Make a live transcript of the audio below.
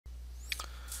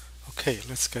Okay,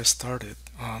 let's get started.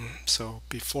 So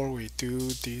before we do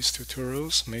these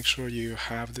tutorials, make sure you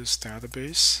have this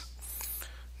database,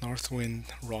 Northwind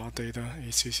raw data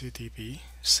ACCDB,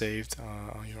 saved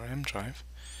on your M drive.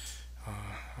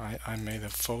 I made a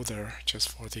folder just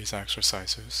for these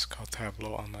exercises called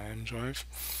Tableau on my M drive,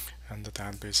 and the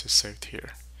database is saved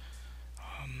here.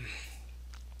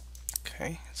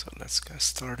 Okay, so let's get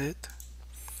started.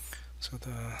 So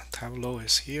the Tableau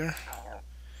is here.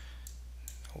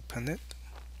 Open it.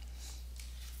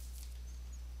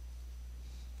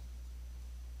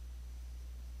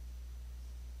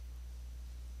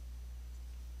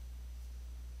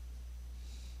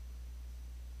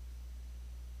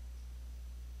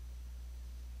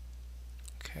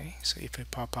 Okay, so if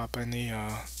it pop up any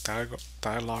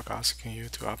dialog asking you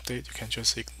to update, you can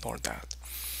just ignore that.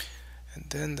 And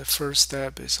then the first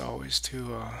step is always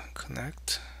to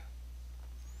connect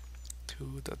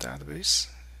to the database,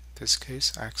 in this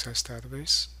case access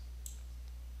database,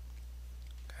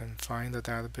 and find the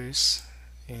database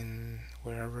in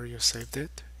wherever you saved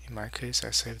it. In my case, I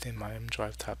saved in my M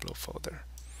drive Tableau folder.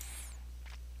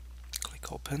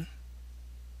 Click open.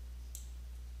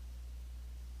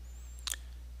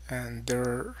 And there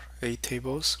are 8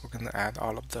 tables. We're going to add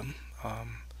all of them.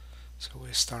 So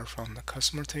we start from the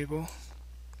customer table,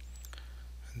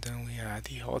 and then we add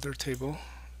the order table,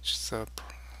 which is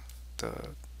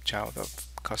the child of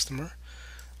customer,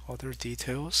 order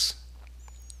details,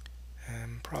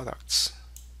 and products.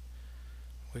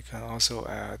 We can also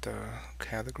add a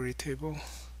category table,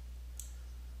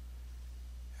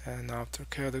 and after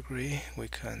category we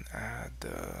can add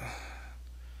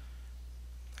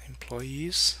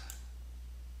employees,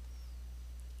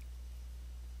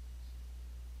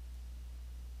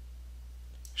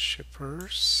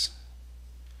 shippers,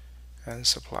 and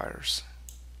suppliers.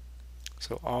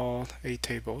 So all 8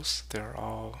 tables, they're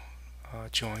all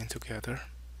joined together.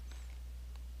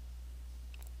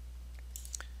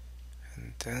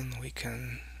 And then we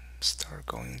can start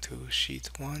going to sheet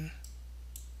 1.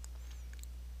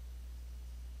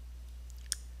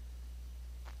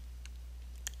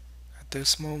 At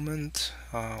this moment,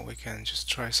 we can just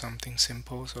try something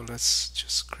simple. So let's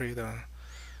just create a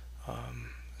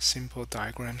simple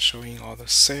diagram showing all the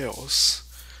sales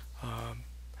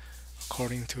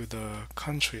according to the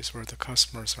countries where the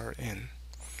customers are in.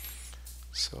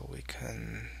 So we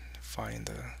can find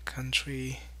the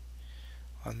country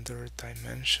under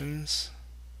dimensions.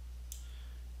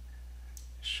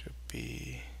 Should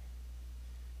be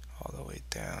all the way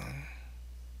down.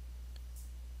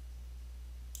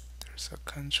 There's a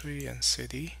country and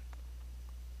city.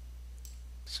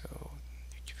 So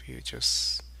if you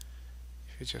just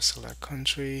select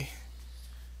country,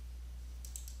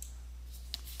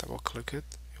 double click it,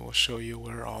 it will show you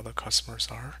where all the customers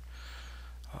are.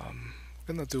 I'm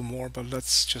gonna do more, but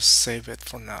let's just save it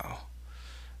for now.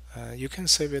 You can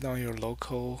save it on your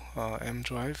local M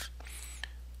drive,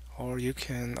 or you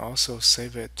can also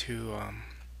save it to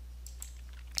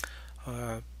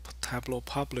Tableau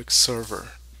Public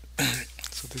server.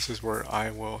 So this is where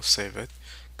I will save it,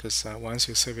 because once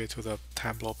you save it to the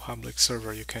Tableau Public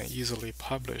server, you can easily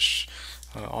publish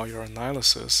all your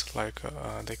analysis, like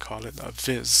they call it a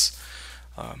viz,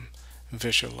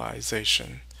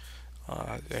 visualization,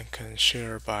 and can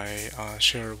share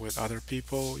with other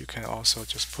people. You can also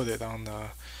just put it on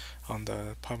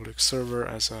the public server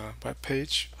as a web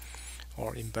page,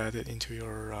 or embed it into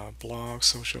your blog,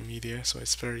 social media. So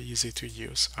it's very easy to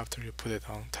use after you put it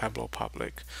on Tableau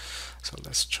Public. So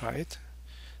let's try it.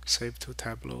 Save to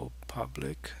Tableau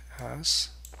Public as.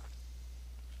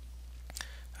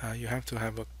 You have to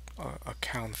have a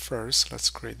account first. Let's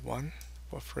create one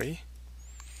for free.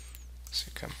 So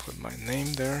you can put my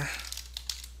name there.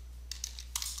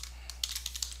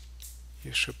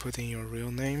 You should put in your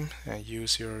real name and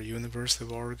use your University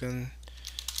of Oregon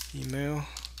email.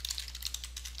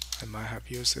 I might have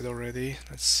used it already.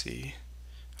 Let's see.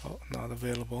 Oh, not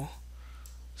available.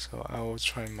 So I will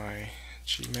try my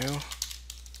Gmail.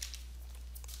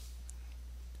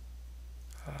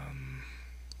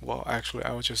 Well, actually,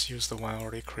 I will just use the one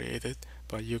already created,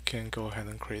 but you can go ahead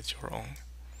and create your own.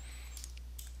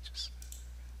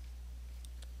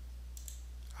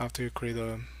 After you create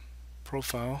a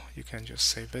profile, you can just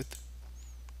save it.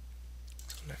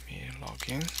 So let me log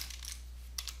in.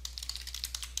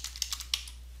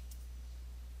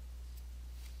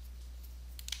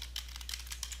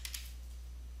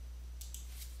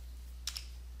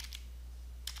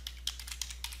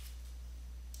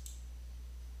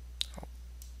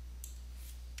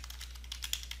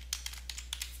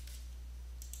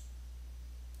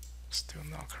 Still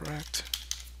not correct.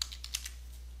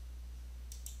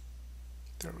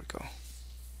 There we go.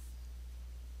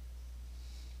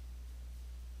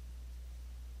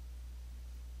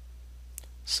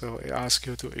 So it asks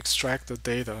you to extract the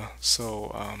data.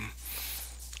 So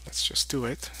let's just do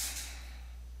it.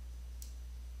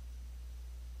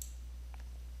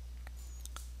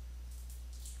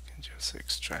 You can just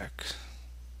extract.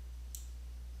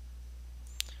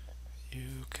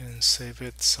 You can save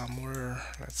it somewhere.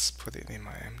 Let's put it in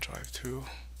my M drive too.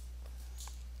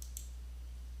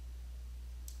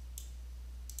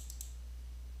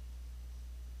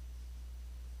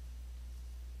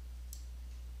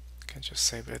 You can just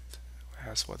save it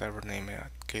as whatever name it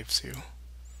gives you.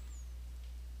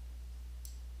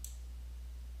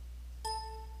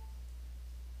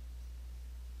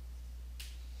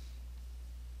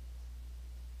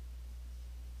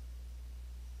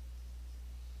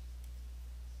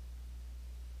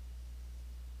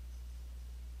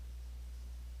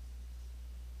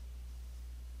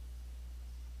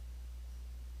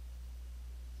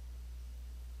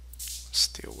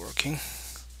 Still working.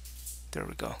 There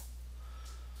we go.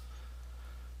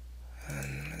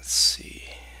 And let's see,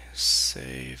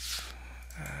 save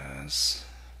as,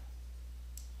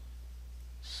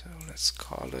 so let's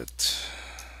call it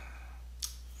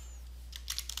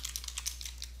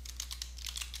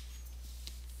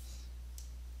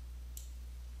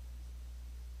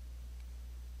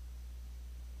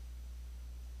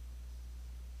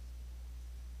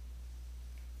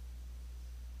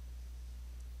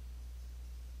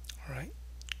right.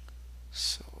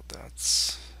 So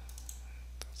that's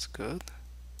good.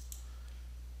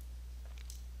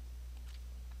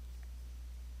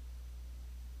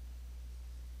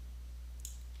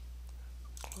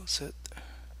 Close it.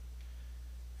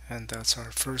 And that's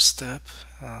our first step.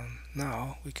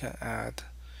 Now we can add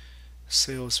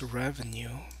sales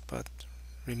revenue, but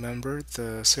remember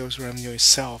the sales revenue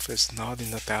itself is not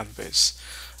in the database.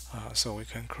 So we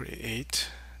can create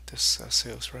this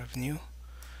sales revenue.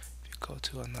 If you go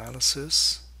to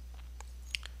analysis,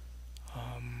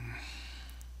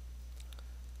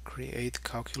 create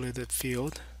calculated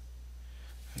field,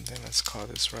 and then let's call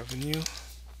this revenue,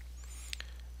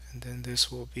 and then this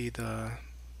will be the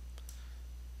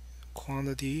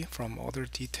quantity from other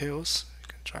details. You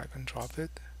can drag and drop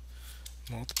it,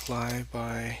 multiply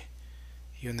by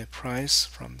unit price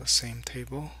from the same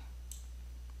table.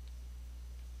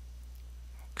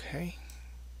 Okay,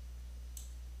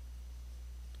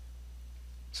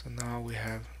 so now we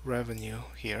have revenue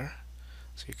here.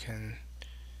 So you can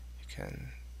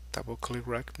double click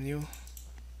revenue.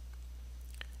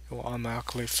 It will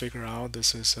automatically figure out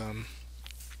this is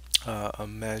a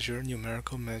measure,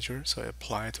 numerical measure, so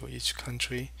apply to each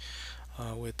country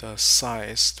with a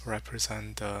size to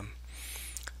represent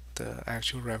the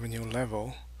actual revenue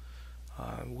level.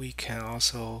 We can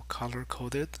also color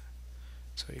code it,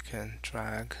 so you can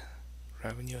drag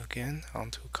revenue again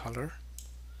onto color.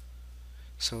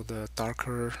 So the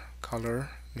darker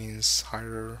color means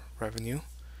higher revenue.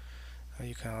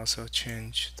 You can also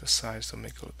change the size to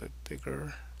make it a little bit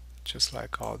bigger, just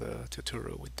like all the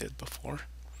tutorial we did before.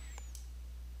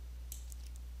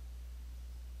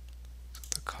 So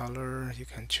the color, you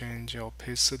can change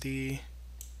opacity.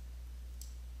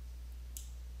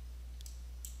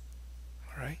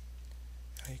 Alright,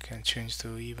 you can change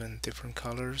to even different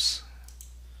colors.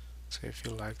 So if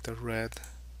you like the red,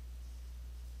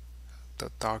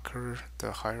 the darker,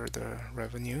 the higher the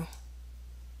revenue.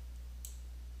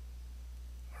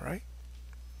 Alright,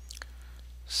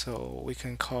 so we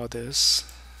can call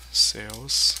this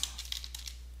sales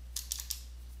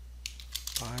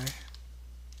by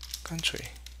country.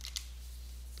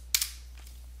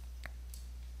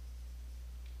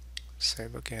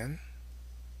 Save again.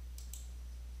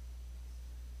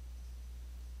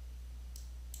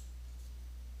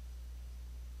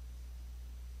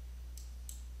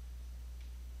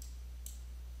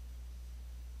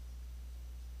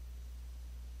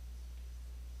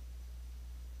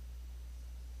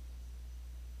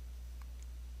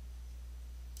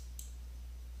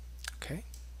 Okay.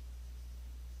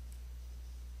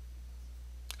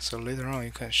 So later on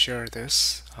you can share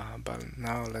this, but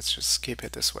now let's just keep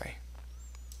it this way.